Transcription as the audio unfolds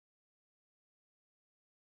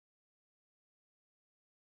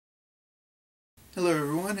Hello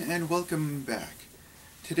everyone and welcome back.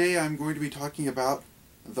 Today I'm going to be talking about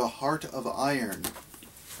the Heart of Iron.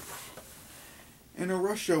 In a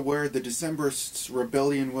Russia where the Decembrists'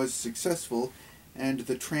 rebellion was successful and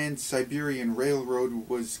the Trans-Siberian Railroad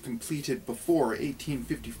was completed before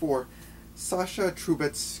 1854, Sasha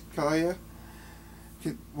Trubetskaya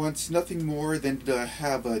wants nothing more than to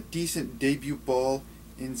have a decent debut ball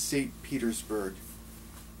in St. Petersburg.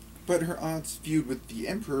 But her aunt's feud with the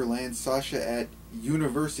Emperor lands Sasha at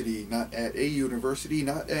university, not at a university,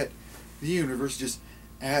 not at the university, just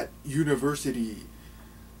at university,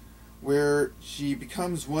 where she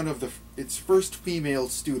becomes one of its first female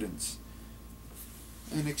students.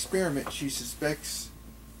 An experiment she suspects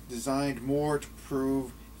designed more to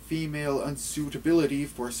prove female unsuitability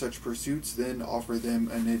for such pursuits than offer them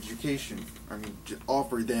an education.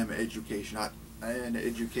 Offer them education, not an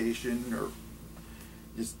education, or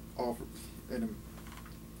just offer.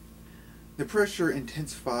 The pressure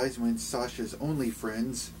intensifies when Sasha's only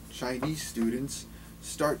friends, Chinese students,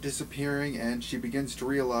 start disappearing, and she begins to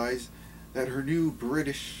realize that her new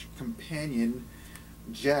British companion,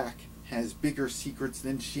 Jack, has bigger secrets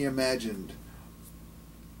than she imagined.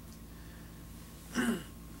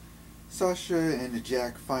 Sasha and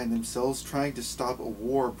Jack find themselves trying to stop a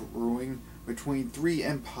war brewing between three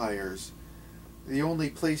empires. The only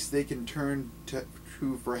place they can turn to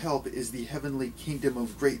for help is the heavenly kingdom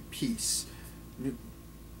of great peace,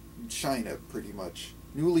 China, pretty much.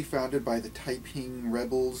 Newly founded by the Taiping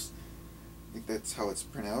rebels, I think that's how it's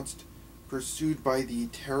pronounced, pursued by the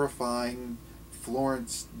terrifying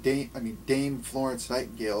Dame Florence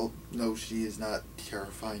Nightingale, no, she is not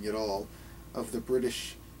terrifying at all, of the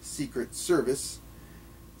British Secret Service.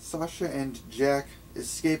 Sasha and Jack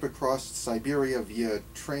escape across Siberia via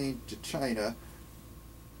train to China.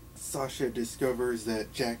 Sasha discovers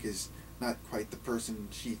that Jack is not quite the person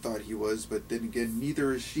she thought he was, but then again,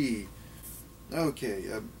 neither is she. Okay,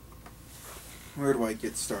 where do I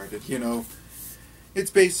get started?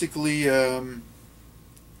 It's basically,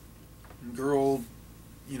 girl,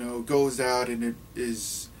 goes out and it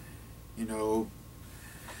is,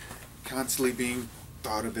 constantly being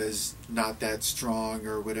thought of as not that strong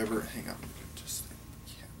or whatever. Hang on, just the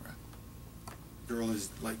camera. Girl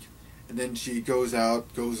is like, and then she goes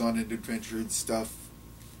out, goes on an adventure and stuff.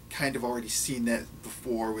 Kind of already seen that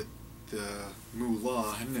before with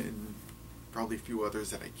Mulan and probably a few others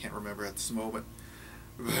that I can't remember at this moment.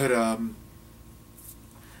 But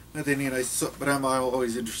but I'm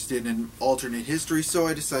always interested in alternate history, so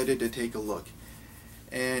I decided to take a look.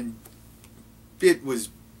 And it was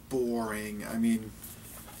boring.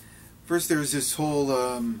 First there's this whole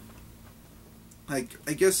I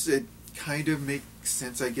guess it kind of makes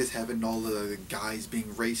sense, having all the guys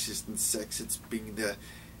being racist and sexist being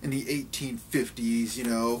in the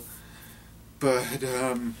 1850s, but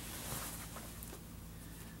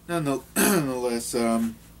nonetheless,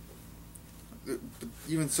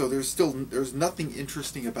 even so, there's nothing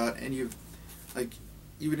interesting about any of,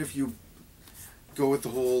 even if you go with the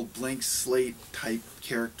whole blank slate type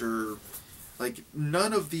character,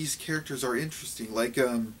 none of these characters are interesting.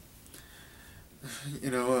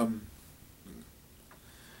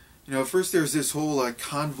 First there's this whole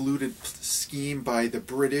convoluted scheme by the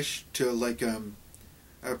British to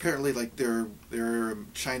apparently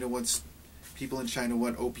people in China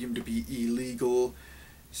want opium to be illegal,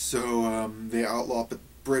 so they outlaw, but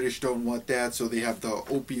British don't want that, so they have the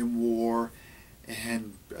Opium War,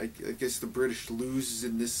 and I guess the British lose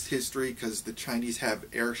in this history because the Chinese have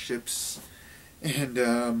airships, and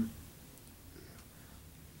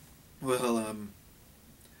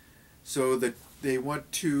so that they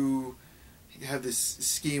want to have this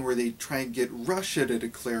scheme where they try and get Russia to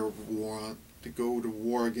declare war, to go to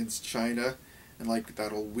war against China, and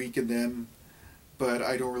that'll weaken them. But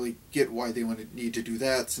I don't really get why they need to do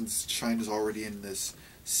that, since China's already in this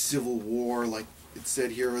civil war, like it said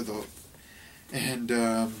here, though. And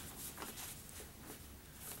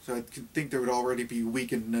so I think they would already be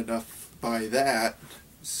weakened enough by that.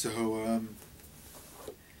 So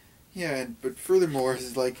yeah, but furthermore,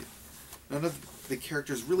 is none of the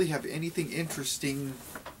characters really have anything interesting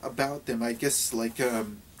about them. I guess the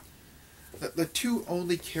two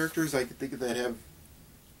only characters I could think of that have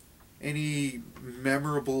any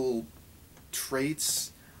memorable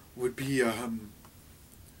traits would be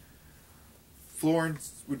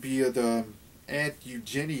Florence would be the Aunt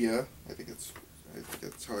Eugenia. I think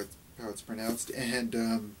that's how it's pronounced, and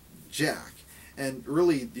Jack. And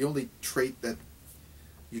really, the only trait that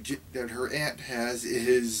her aunt has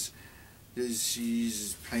is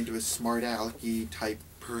she's kind of a smart alecky type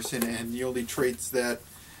person, and the only traits that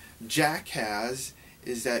Jack has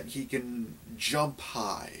is that he can jump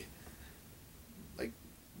high. Like,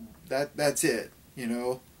 that's it, you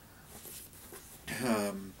know?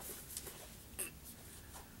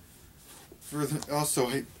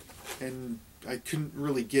 I couldn't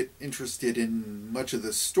really get interested in much of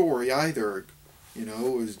the story either. You know,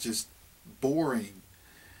 it was just boring.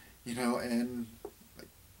 You know, and I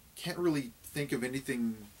can't really think of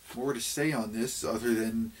anything more to say on this other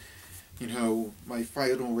than, you know, my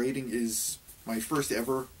final rating is my first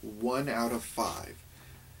ever 1 out of 5.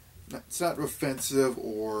 It's not offensive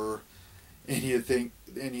or any of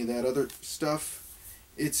that other stuff.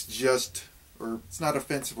 It's just, or it's not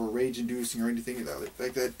offensive or rage-inducing or anything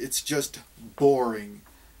like that. It's just boring.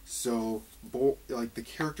 So, like, the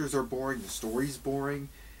characters are boring, the story's boring.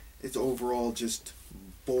 It's overall just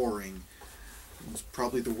boring. It's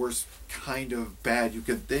probably the worst kind of bad you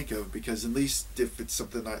can think of, because at least if it's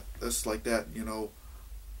something that's like that, you know,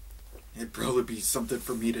 it'd probably be something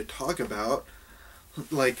for me to talk about.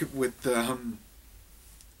 Like with,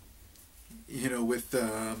 you know, with,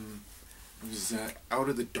 Out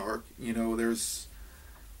of the Dark, you know, there's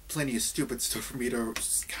plenty of stupid stuff for me to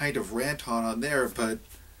kind of rant on there, but,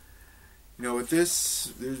 you know, with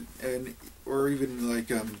this, or even like,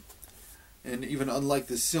 and even unlike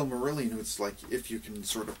the Silmarillion, it's like, if you can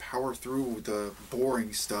sort of power through the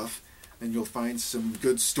boring stuff, then you'll find some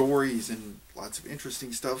good stories and lots of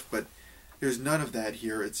interesting stuff, but there's none of that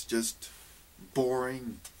here. It's just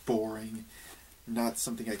boring, not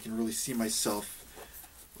something I can really see myself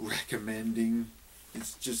recommending.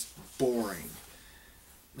 It's just boring.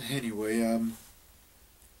 Anyway,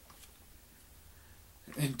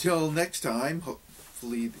 until next time,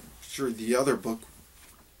 hopefully, sure the other book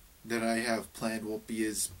that I have planned will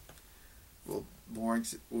be will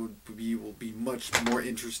be much more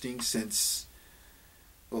interesting, since,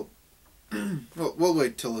 well, we'll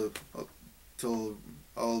wait till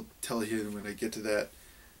I'll tell you when I get to that.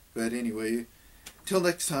 But anyway, till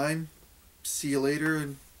next time, see you later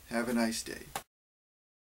and have a nice day.